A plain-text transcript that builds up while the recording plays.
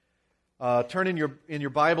Turn in your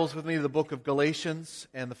Bibles with me to the book of Galatians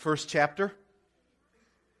and the first chapter.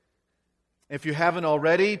 If you haven't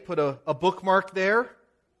already, put a bookmark there,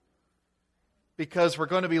 because we're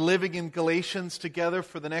going to be living in Galatians together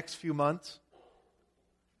for the next few months.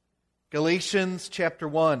 Galatians chapter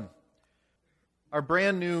 1. Our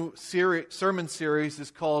brand new sermon series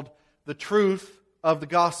is called The Truth of the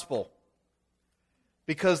Gospel,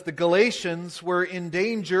 because the Galatians were in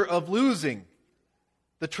danger of losing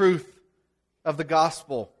the truth of the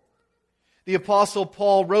gospel. The Apostle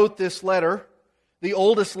Paul wrote this letter, the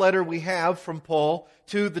oldest letter we have from Paul,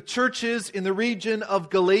 to the churches in the region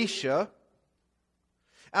of Galatia,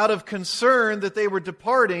 out of concern that they were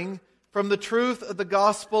departing from the truth of the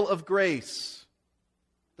gospel of grace,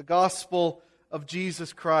 the gospel of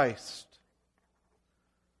Jesus Christ.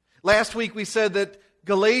 Last week we said that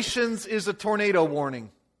Galatians is a tornado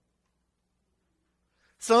warning.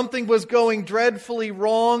 Something was going dreadfully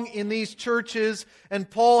wrong in these churches, and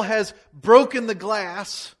Paul has broken the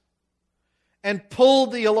glass and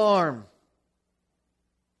pulled the alarm.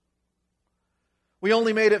 We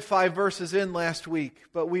only made it 5 verses in last week,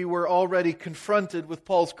 but we were already confronted with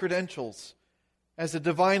Paul's credentials as a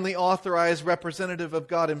divinely authorized representative of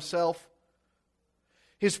God Himself.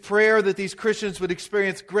 His prayer that these Christians would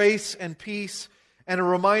experience grace and peace, and a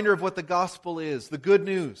reminder of what the gospel is, the good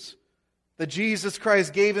news that Jesus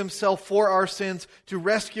Christ gave Himself for our sins to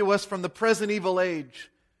rescue us from the present evil age,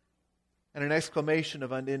 and an exclamation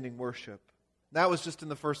of unending worship. That was just in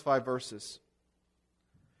the first 5 verses.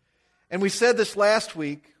 And we said this last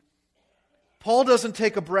week, Paul doesn't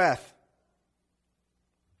take a breath.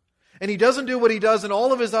 And he doesn't do what he does in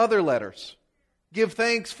all of his other letters. Give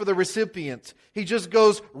thanks for the recipients. He just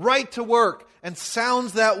goes right to work and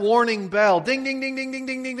sounds that warning bell. Ding, ding, ding, ding, ding,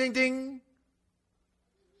 ding, ding, ding, ding.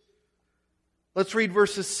 Let's read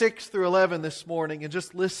verses 6 through 11 this morning and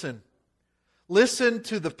just listen. Listen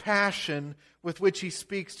to the passion with which he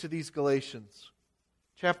speaks to these Galatians.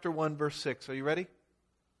 Chapter 1, verse 6. Are you ready?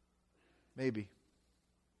 Maybe.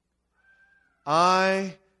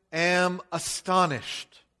 I am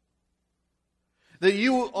astonished that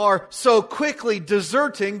you are so quickly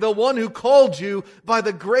deserting the one who called you by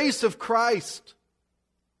the grace of Christ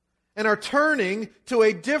and are turning to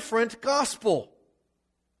a different gospel,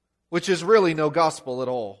 which is really no gospel at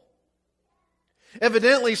all.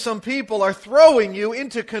 Evidently, some people are throwing you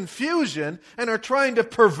into confusion and are trying to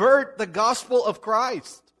pervert the gospel of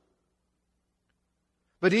Christ.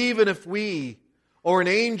 But even if we or an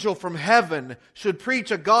angel from heaven should preach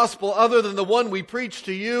a gospel other than the one we preach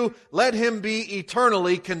to you, let him be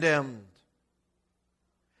eternally condemned.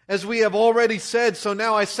 As we have already said, so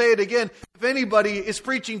now I say it again, if anybody is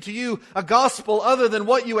preaching to you a gospel other than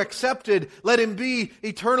what you accepted, let him be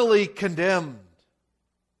eternally condemned.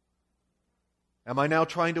 Am I now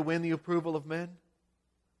trying to win the approval of men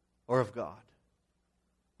or of God?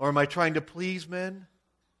 Or am I trying to please men?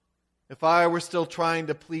 If I were still trying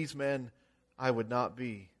to please men, I would not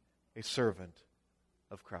be a servant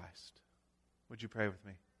of Christ. Would you pray with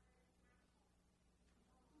me?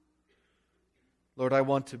 Lord, I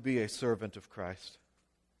want to be a servant of Christ.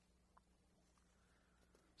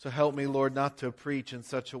 So help me, Lord, not to preach in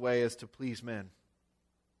such a way as to please men,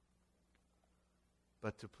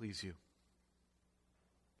 but to please you.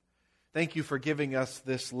 Thank you for giving us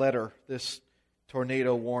this letter, this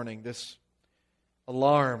tornado warning, this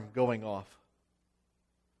alarm going off.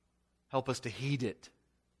 Help us to heed it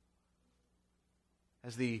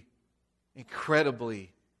as the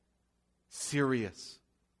incredibly serious,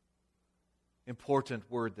 important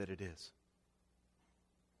word that it is.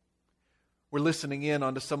 We're listening in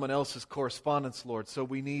onto someone else's correspondence, Lord, so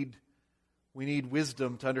we need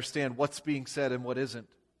wisdom to understand what's being said and what isn't.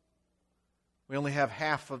 We only have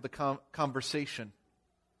half of the conversation,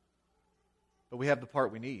 but we have the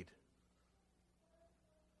part we need.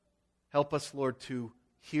 Help us, Lord, to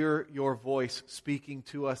hear your voice speaking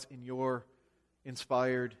to us in your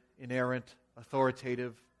inspired, inerrant,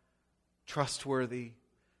 authoritative, trustworthy,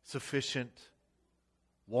 sufficient,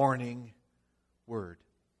 warning word.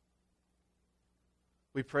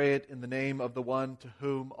 We pray it in the name of the one to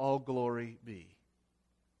whom all glory be,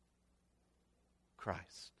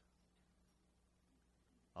 Christ.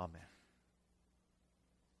 Amen.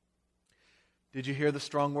 Did you hear the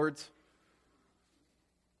strong words?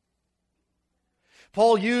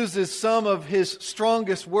 Paul uses some of his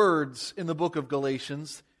strongest words in the book of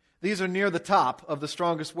Galatians. These are near the top of the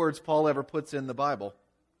strongest words Paul ever puts in the Bible.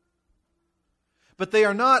 But they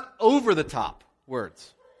are not over-the-top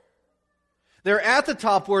words. They're at the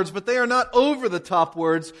top words, but they are not over-the-top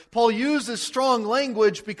words. Paul uses strong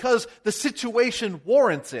language because the situation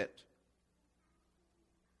warrants it.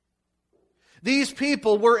 These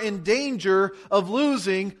people were in danger of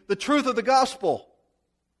losing the truth of the gospel.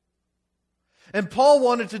 And Paul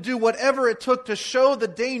wanted to do whatever it took to show the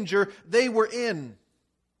danger they were in.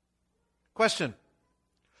 Question: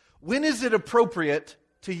 when is it appropriate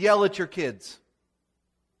to yell at your kids?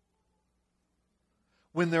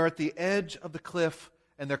 When they're at the edge of the cliff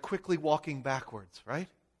and they're quickly walking backwards, right?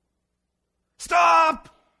 Stop!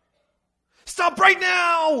 Stop right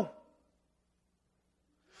now!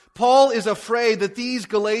 Paul is afraid that these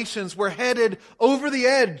Galatians were headed over the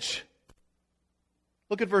edge.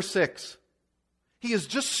 Look at verse 6. He is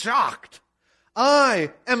just shocked.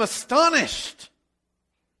 I am astonished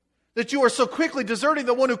that you are so quickly deserting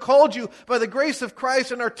the one who called you by the grace of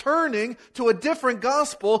Christ and are turning to a different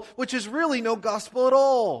gospel, which is really no gospel at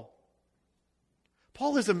all.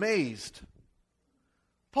 Paul is amazed.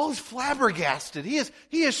 Paul is flabbergasted. He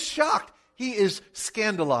is shocked. He is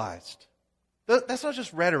scandalized. That's not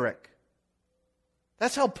just rhetoric.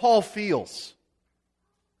 That's how Paul feels.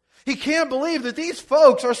 He can't believe that these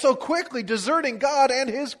folks are so quickly deserting God and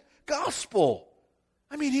His gospel.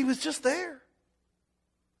 I mean, he was just there.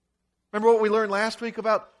 Remember what we learned last week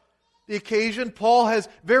about the occasion? Paul has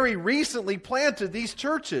very recently planted these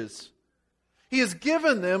churches. He has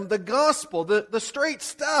given them the gospel, the straight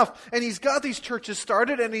stuff, and he's got these churches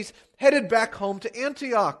started and he's headed back home to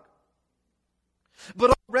Antioch.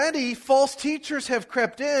 But already false teachers have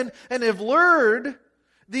crept in and have lured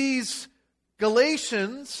these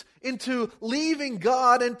Galatians into leaving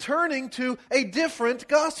God and turning to a different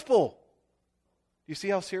gospel. Do you see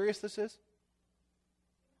how serious this is?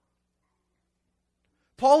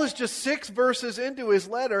 Paul is just 6 verses into his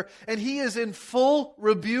letter and he is in full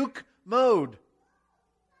rebuke mode.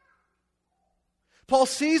 Paul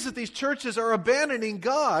sees that these churches are abandoning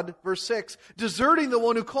God, verse 6, deserting the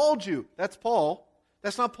one who called you. That's Paul.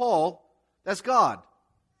 That's not Paul. That's God.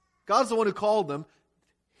 God's the one who called them.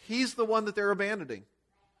 He's the one that they're abandoning.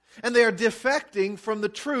 And they are defecting from the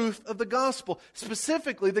truth of the gospel,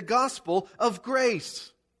 specifically the gospel of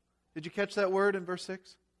grace. Did you catch that word in verse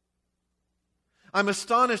 6? I'm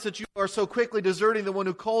astonished that you are so quickly deserting the one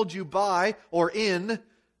who called you by or in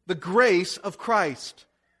the grace of Christ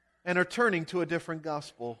and are turning to a different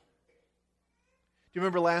gospel. Do you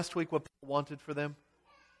remember last week what Paul wanted for them?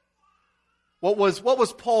 What was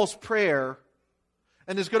Paul's prayer?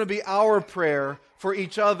 And is going to be our prayer for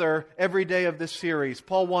each other every day of this series.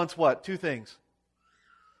 Paul wants what? 2 things.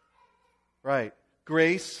 Right.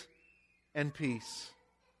 Grace and peace.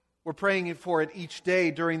 We're praying for it each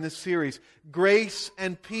day during this series. Grace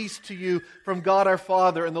and peace to you from God our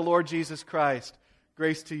Father and the Lord Jesus Christ.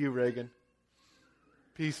 Grace to you, Reagan.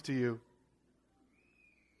 Peace to you.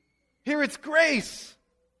 Here it's grace.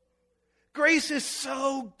 Grace is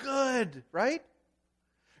so good, right?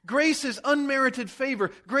 Grace is unmerited favor.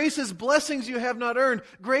 Grace is blessings you have not earned.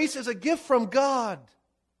 Grace is a gift from God.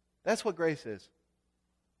 That's what grace is.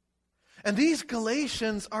 And these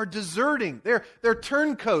Galatians are deserting. They're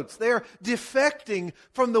turncoats. They're defecting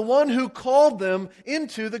from the one who called them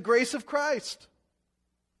into the grace of Christ.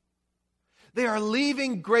 They are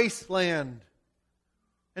leaving Graceland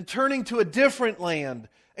and turning to a different land,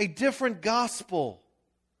 a different gospel.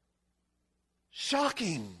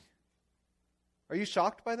 Shocking. Are you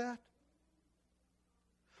shocked by that?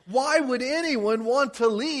 Why would anyone want to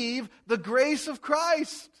leave the grace of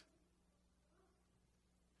Christ?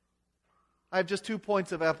 I have just 2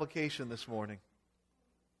 points of application this morning.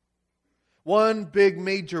 One big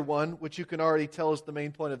major one, which you can already tell is the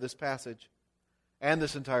main point of this passage and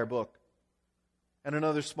this entire book. And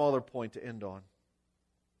another smaller point to end on.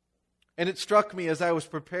 And it struck me as I was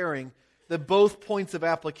preparing that both points of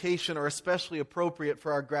application are especially appropriate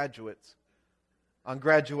for our graduates on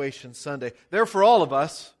graduation Sunday. They're for all of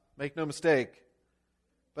us, make no mistake.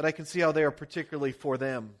 But I can see how they are particularly for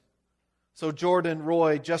them. So Jordan,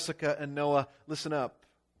 Roy, Jessica, and Noah, listen up.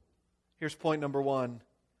 Here's point number 1.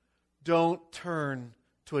 Don't turn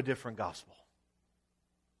to a different gospel.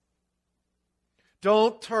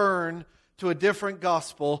 Don't turn to a different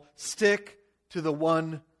gospel. Stick to the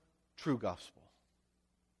one true gospel.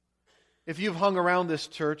 If you've hung around this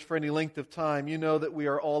church for any length of time, you know that we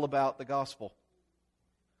are all about the gospel.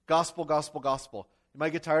 Gospel, gospel, gospel. You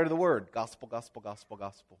might get tired of the word. Gospel, gospel, gospel,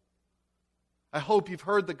 gospel. I hope you've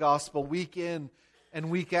heard the gospel week in and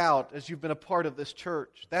week out as you've been a part of this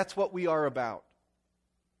church. That's what we are about.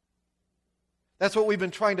 That's what we've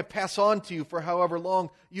been trying to pass on to you for however long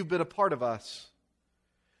you've been a part of us.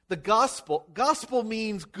 The gospel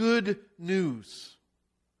means good news.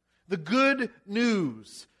 The good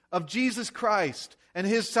news of Jesus Christ and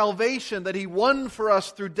His salvation that He won for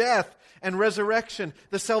us through death and resurrection.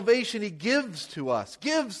 The salvation He gives to us.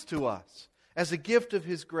 as a gift of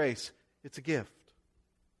His grace. It's a gift.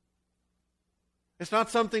 It's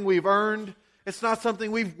not something we've earned. It's not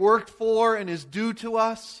something we've worked for and is due to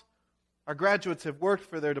us. Our graduates have worked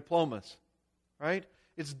for their diplomas, right?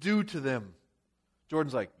 It's due to them.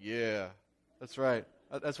 Jordan's like, yeah, that's right.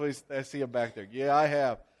 That's what I see him back there. Yeah, I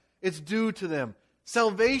have. It's due to them.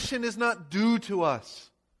 Salvation is not due to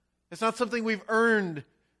us. It's not something we've earned.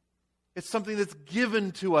 It's something that's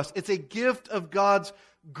given to us. It's a gift of God's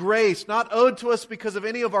grace, not owed to us because of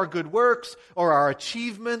any of our good works or our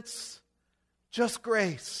achievements. Just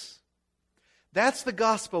grace. That's the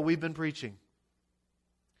gospel we've been preaching.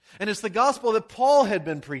 And it's the gospel that Paul had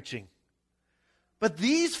been preaching. But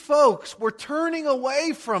these folks were turning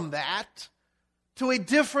away from that to a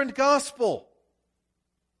different gospel.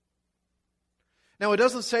 Now, it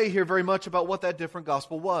doesn't say here very much about what that different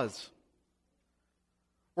gospel was.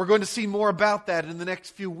 We're going to see more about that in the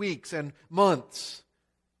next few weeks and months.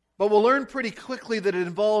 But we'll learn pretty quickly that it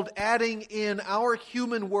involved adding in our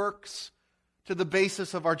human works to the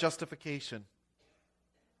basis of our justification.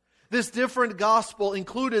 This different gospel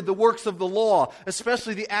included the works of the law,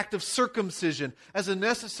 especially the act of circumcision, as a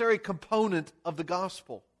necessary component of the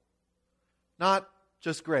gospel. Not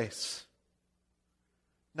just grace.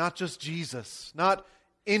 Not just Jesus. Not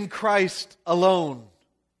in Christ alone.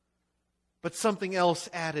 But something else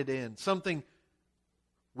added in. Something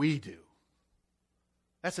we do.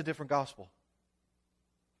 That's a different gospel.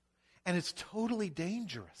 And it's totally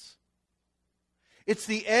dangerous. It's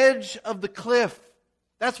the edge of the cliff.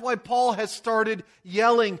 That's why Paul has started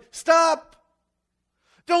yelling, stop!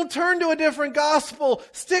 Don't turn to a different gospel.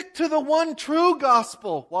 Stick to the one true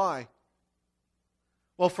gospel. Why?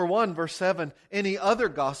 Well, for one, verse 7, any other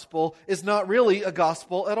gospel is not really a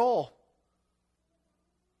gospel at all.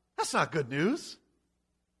 That's not good news.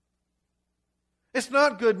 It's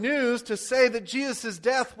not good news to say that Jesus'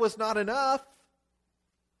 death was not enough,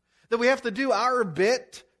 that we have to do our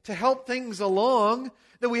bit to help things along,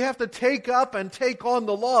 that we have to take up and take on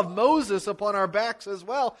the law of Moses upon our backs as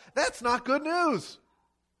well. That's not good news.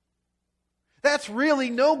 That's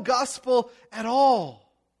really no gospel at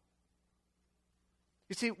all.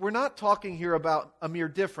 You see, we're not talking here about a mere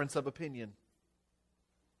difference of opinion.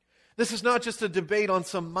 This is not just a debate on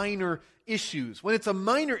some minor issues. When it's a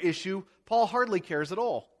minor issue, Paul hardly cares at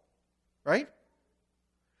all. Right?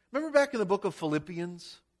 Remember back in the book of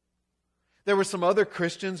Philippians? There were some other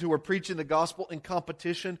Christians who were preaching the gospel in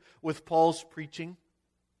competition with Paul's preaching.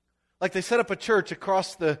 Like they set up a church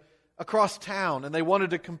across town and they wanted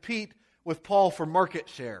to compete with Paul for market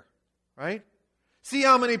share. Right? See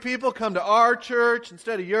how many people come to our church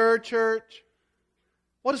instead of your church.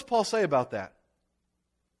 What does Paul say about that?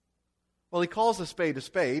 Well, he calls a spade a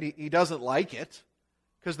spade. He doesn't like it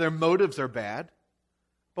because their motives are bad.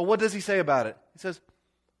 But what does he say about it? He says,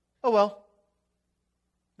 oh well,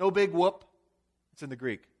 no big whoop. It's in the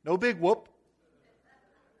Greek. No big whoop.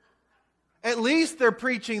 At least they're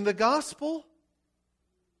preaching the gospel.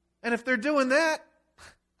 And if they're doing that,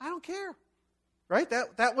 I don't care. Right?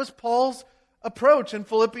 That was Paul's approach in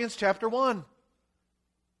Philippians chapter 1.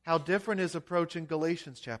 How different his approach in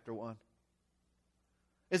Galatians chapter 1.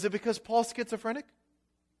 Is it because Paul's schizophrenic?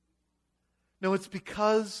 No, it's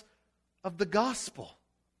because of the gospel.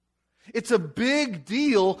 It's a big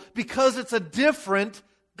deal because it's a different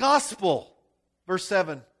gospel. Verse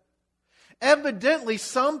 7. Evidently,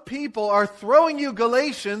 some people are throwing you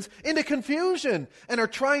Galatians into confusion and are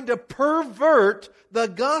trying to pervert the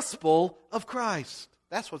gospel of Christ.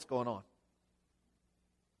 That's what's going on.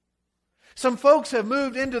 Some folks have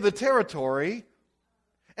moved into the territory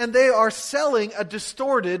and they are selling a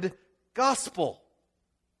distorted gospel.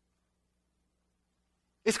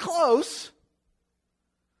 It's close,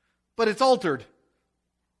 but it's altered.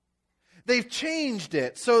 They've changed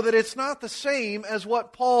it so that it's not the same as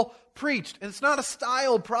what Paul preached. And it's not a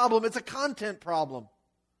style problem, it's a content problem.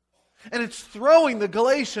 And it's throwing the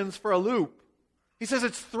Galatians for a loop. He says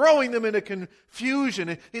it's throwing them into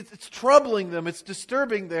confusion. It's troubling them. It's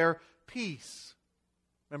disturbing their peace.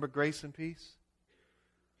 Remember grace and peace?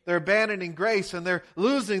 They're abandoning grace and they're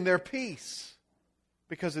losing their peace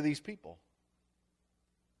because of these people.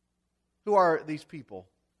 Who are these people?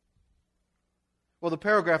 Well, the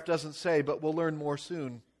paragraph doesn't say, but we'll learn more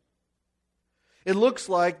soon. It looks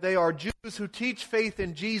like they are Jews who teach faith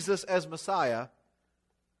in Jesus as Messiah,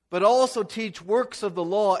 but also teach works of the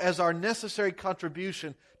law as our necessary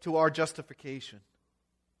contribution to our justification.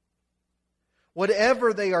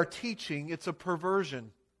 Whatever they are teaching, it's a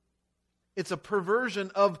perversion. It's a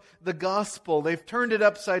perversion of the gospel. They've turned it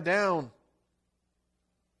upside down.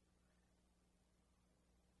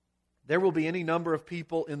 There will be any number of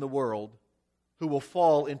people in the world who will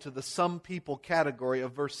fall into the some people category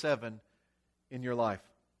of verse 7 in your life.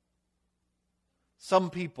 Some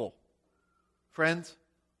people. Friends,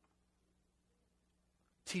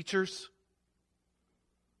 teachers,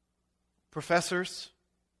 professors,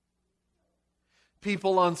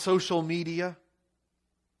 people on social media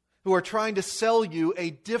who are trying to sell you a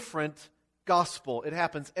different gospel. It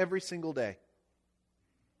happens every single day.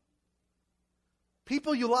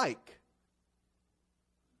 People you like.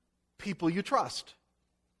 People you trust.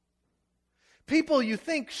 People you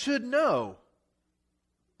think should know.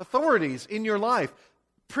 Authorities in your life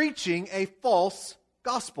preaching a false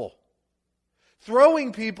gospel.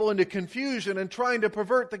 Throwing people into confusion and trying to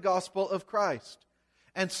pervert the gospel of Christ.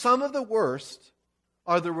 And some of the worst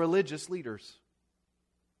are the religious leaders.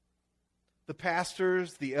 The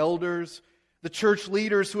pastors, the elders, the church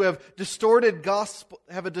leaders who have a distorted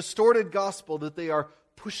gospel that they are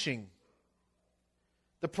pushing.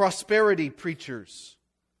 The prosperity preachers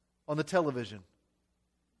on the television.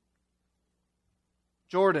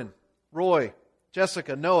 Jordan, Roy,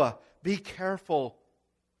 Jessica, Noah, be careful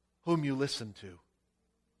whom you listen to.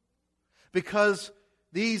 Because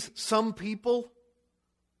these some people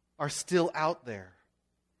are still out there.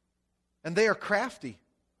 And they are crafty.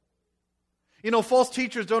 You know, false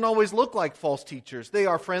teachers don't always look like false teachers. They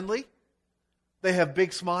are friendly. They have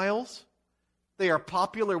big smiles. They are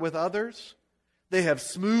popular with others. They have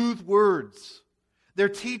smooth words. Their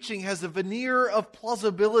teaching has a veneer of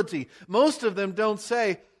plausibility. Most of them don't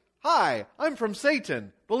say, "Hi, I'm from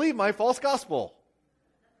Satan. Believe my false gospel."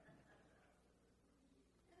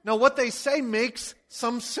 No, what they say makes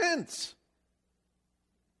some sense.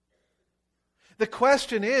 The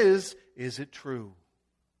question is it true?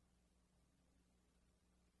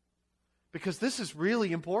 Because this is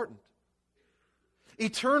really important.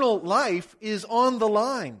 Eternal life is on the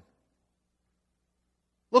line.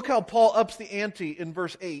 Look how Paul ups the ante in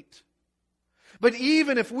verse 8. But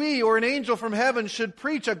even if we or an angel from heaven should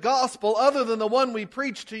preach a gospel other than the one we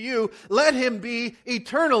preach to you, let him be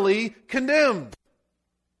eternally condemned.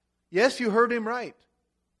 Yes, you heard him right.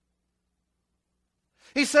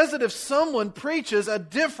 He says that if someone preaches a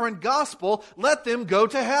different gospel, let them go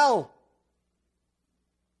to hell.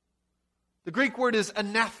 The Greek word is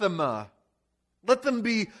anathema. Let them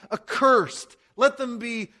be accursed. Let them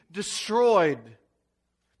be destroyed.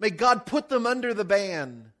 May God put them under the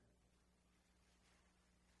ban.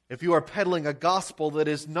 If you are peddling a gospel that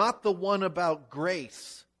is not the one about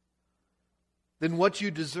grace, then what you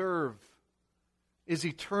deserve is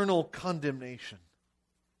eternal condemnation.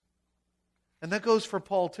 And that goes for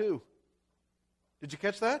Paul too. Did you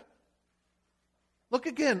catch that? Look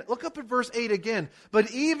again. Look up at verse 8 again. But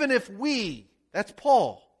even if we, that's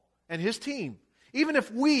Paul and his team, even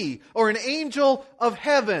if we or an angel of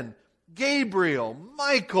heaven, Gabriel,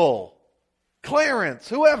 Michael, Clarence,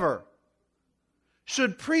 whoever,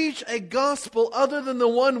 should preach a gospel other than the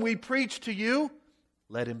one we preach to you,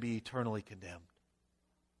 let him be eternally condemned.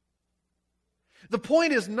 The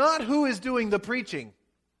point is not who is doing the preaching.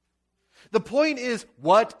 The point is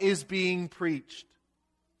what is being preached.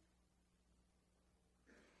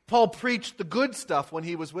 Paul preached the good stuff when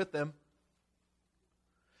he was with them.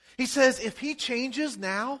 He says if he changes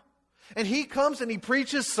now and he comes and he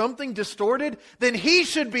preaches something distorted, then he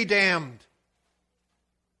should be damned.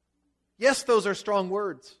 Yes, those are strong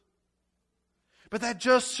words. But that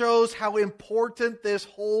just shows how important this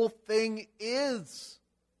whole thing is.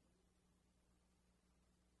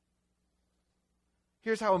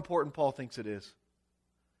 Here's how important Paul thinks it is.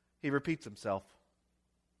 He repeats himself.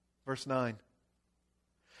 Verse 9.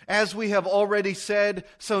 As we have already said,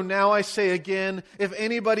 so now I say again, if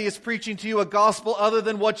anybody is preaching to you a gospel other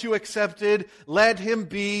than what you accepted, let him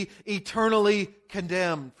be eternally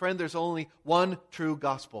condemned. Friend, there's only one true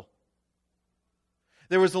gospel.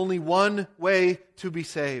 There is only one way to be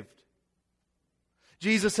saved.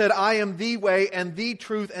 Jesus said, I am the way and the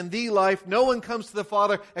truth and the life. No one comes to the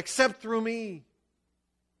Father except through me.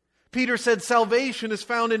 Peter said, salvation is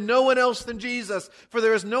found in no one else than Jesus, for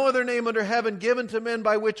there is no other name under heaven given to men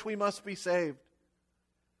by which we must be saved.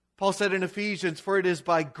 Paul said in Ephesians, for it is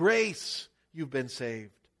by grace you've been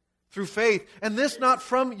saved, through faith, and this not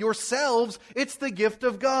from yourselves, it's the gift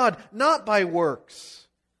of God, not by works,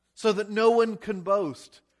 so that no one can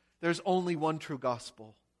boast. There's only one true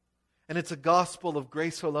gospel, and it's a gospel of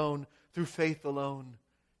grace alone, through faith alone,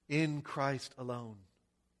 in Christ alone.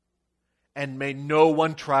 And may no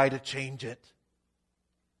one try to change it.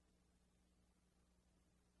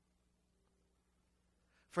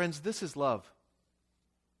 Friends, this is love.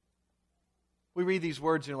 We read these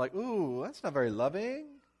words and you're like, ooh, that's not very loving.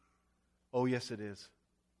 Oh, yes, it is.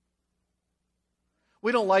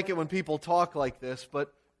 We don't like it when people talk like this,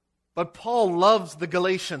 but Paul loves the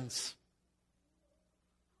Galatians.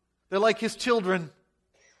 They're like his children.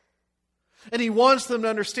 And he wants them to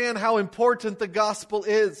understand how important the gospel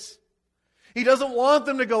is. He doesn't want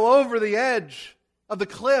them to go over the edge of the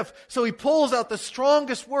cliff. So he pulls out the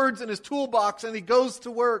strongest words in his toolbox and he goes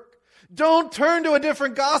to work. Don't turn to a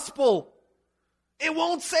different gospel. It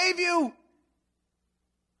won't save you.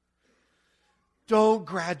 Don't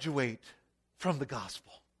graduate from the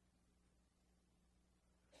gospel.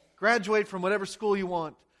 Graduate from whatever school you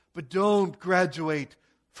want, but don't graduate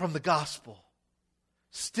from the gospel.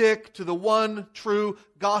 Stick to the one true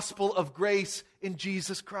gospel of grace in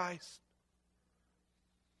Jesus Christ.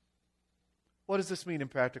 What does this mean in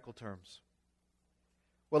practical terms?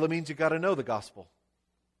 Well, it means you've got to know the gospel.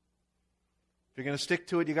 If you're going to stick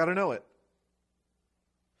to it, you've got to know it.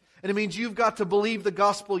 And it means you've got to believe the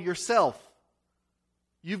gospel yourself.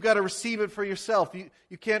 You've got to receive it for yourself.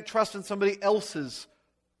 You can't trust in somebody else's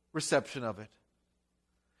reception of it.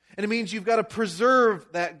 And it means you've got to preserve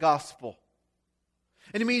that gospel.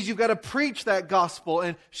 And it means you've got to preach that gospel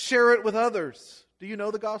and share it with others. Do you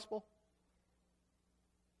know the gospel?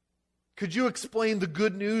 Could you explain the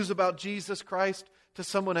good news about Jesus Christ to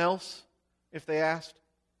someone else if they asked?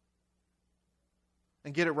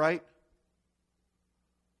 And get it right?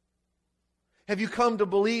 Have you come to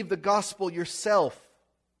believe the gospel yourself?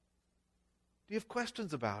 Do you have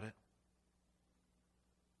questions about it?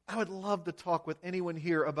 I would love to talk with anyone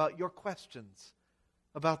here about your questions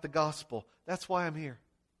about the gospel. That's why I'm here.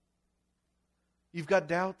 You've got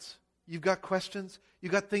doubts? You've got questions?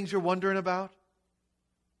 You've got things you're wondering about?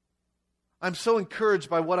 I'm so encouraged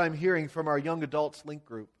by what I'm hearing from our young adults link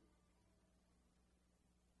group.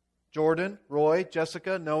 Jordan, Roy,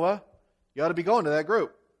 Jessica, Noah, you ought to be going to that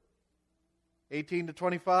group. 18 to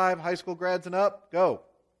 25, high school grads and up, go.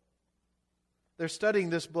 They're studying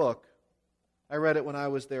this book. I read it when I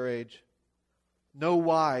was their age. Know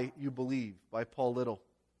Why You Believe by Paul Little.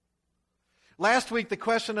 Last week, the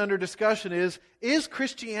question under discussion is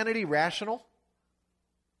Christianity rational?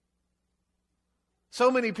 So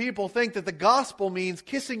many people think that the gospel means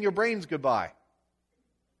kissing your brains goodbye.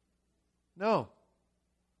 No.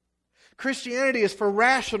 Christianity is for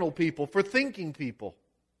rational people, for thinking people.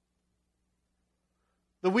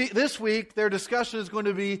 This week, their discussion is going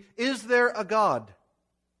to be, is there a God?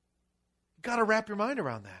 You've got to wrap your mind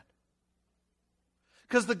around that.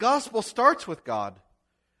 Because the gospel starts with God.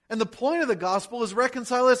 And the point of the gospel is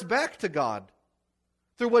reconcile us back to God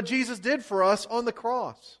through what Jesus did for us on the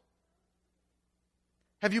cross.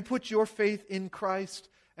 Have you put your faith in Christ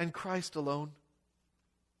and Christ alone?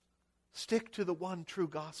 Stick to the one true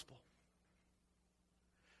gospel.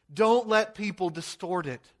 Don't let people distort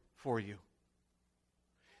it for you.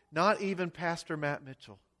 Not even Pastor Matt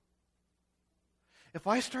Mitchell. If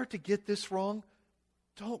I start to get this wrong,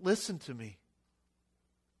 don't listen to me.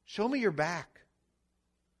 Show me your back.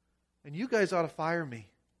 And you guys ought to fire me.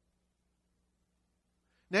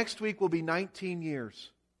 Next week will be 19 years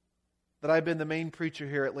that I've been the main preacher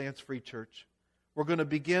here at Lance Free Church. We're going to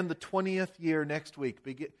begin the 20th year next week.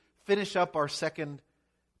 Finish up our second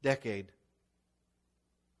decade.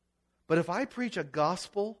 But if I preach a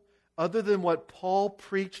gospel other than what Paul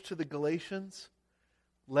preached to the Galatians,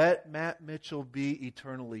 let Matt Mitchell be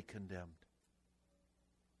eternally condemned.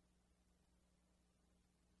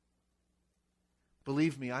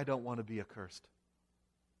 Believe me, I don't want to be accursed.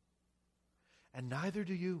 And neither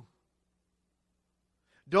do you.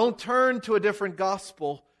 Don't turn to a different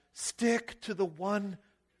gospel. Stick to the one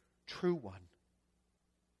true one.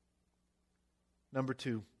 Number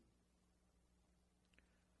 2,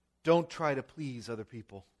 don't try to please other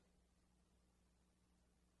people.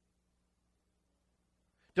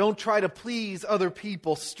 Don't try to please other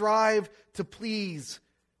people. Strive to please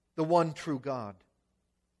the one true God.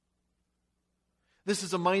 This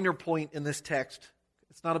is a minor point in this text.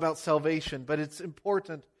 It's not about salvation, but it's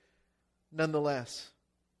important nonetheless.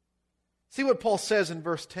 See what Paul says in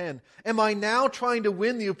verse 10. Am I now trying to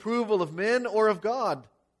win the approval of men or of God?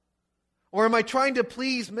 Or am I trying to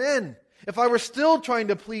please men? If I were still trying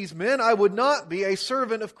to please men, I would not be a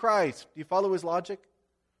servant of Christ. Do you follow his logic?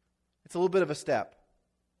 It's a little bit of a step.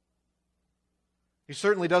 He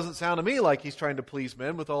certainly doesn't sound to me like he's trying to please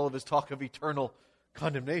men with all of his talk of eternal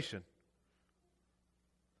condemnation.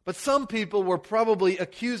 But some people were probably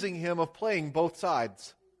accusing him of playing both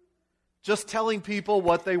sides, just telling people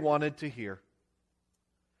what they wanted to hear.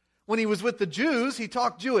 When he was with the Jews, he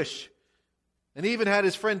talked Jewish, and even had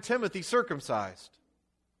his friend Timothy circumcised.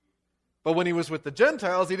 But when he was with the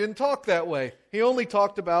Gentiles, he didn't talk that way. He only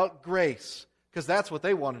talked about grace, because that's what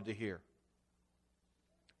they wanted to hear.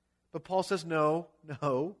 But Paul says, no,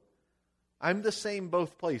 I'm the same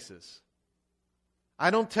both places. I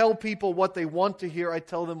don't tell people what they want to hear, I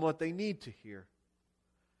tell them what they need to hear.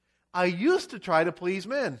 I used to try to please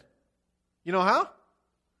men. You know how?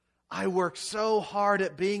 I worked so hard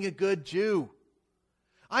at being a good Jew.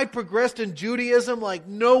 I progressed in Judaism like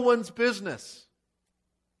no one's business.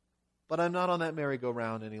 But I'm not on that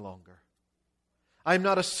merry-go-round any longer. I'm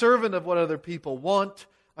not a servant of what other people want.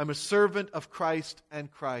 I'm a servant of Christ and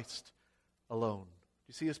Christ alone. Do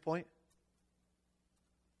you see his point?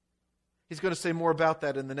 He's going to say more about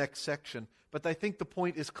that in the next section. But I think the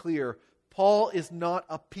point is clear. Paul is not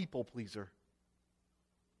a people pleaser.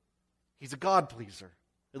 He's a God pleaser.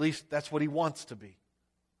 At least that's what he wants to be.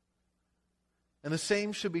 And the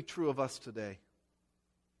same should be true of us today.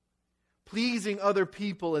 Pleasing other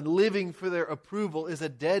people and living for their approval is a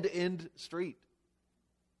dead-end street.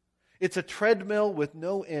 It's a treadmill with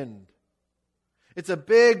no end. It's a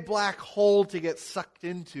big black hole to get sucked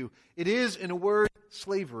into. It is, in a word,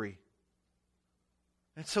 slavery.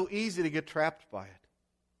 It's so easy to get trapped by it.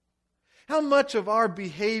 How much of our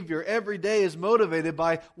behavior every day is motivated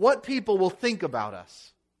by what people will think about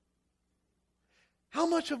us? How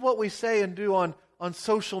much of what we say and do on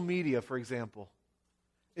social media, for example,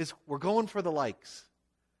 is we're going for the likes?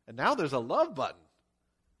 And now there's a love button.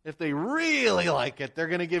 If they really like it, they're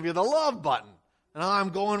going to give you the love button. And I'm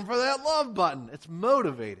going for that love button. It's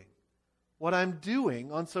motivating what I'm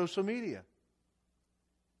doing on social media.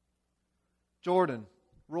 Jordan,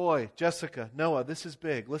 Roy, Jessica, Noah, this is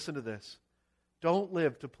big. Listen to this. Don't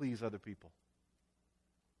live to please other people.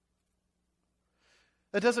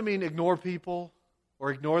 That doesn't mean ignore people or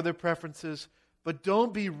ignore their preferences, but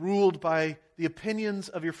don't be ruled by the opinions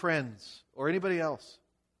of your friends or anybody else.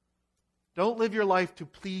 Don't live your life to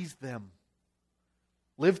please them.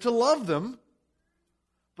 Live to love them,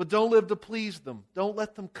 but don't live to please them. Don't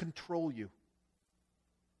let them control you.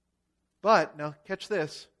 But, now catch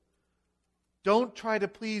this, don't try to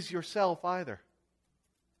please yourself either.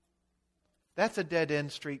 That's a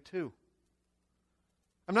dead-end street too.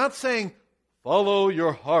 I'm not saying follow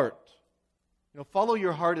your heart. Follow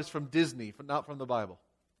your heart is from Disney, not from the Bible.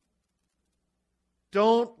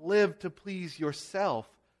 Don't live to please yourself.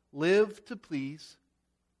 Live to please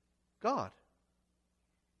God.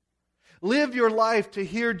 Live your life to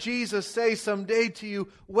hear Jesus say someday to you,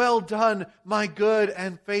 "Well done, my good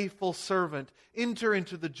and faithful servant. Enter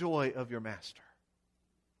into the joy of your master."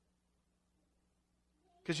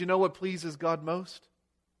 Because you know what pleases God most?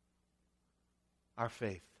 Our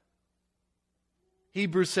faith.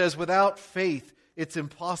 Hebrews says, without faith, it's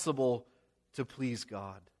impossible to please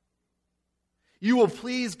God. You will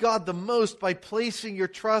please God the most by placing your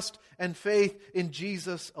trust and faith in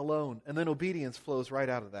Jesus alone. And then obedience flows right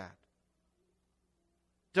out of that.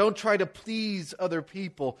 Don't try to please other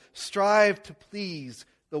people. Strive to please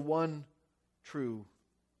the one true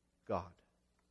God.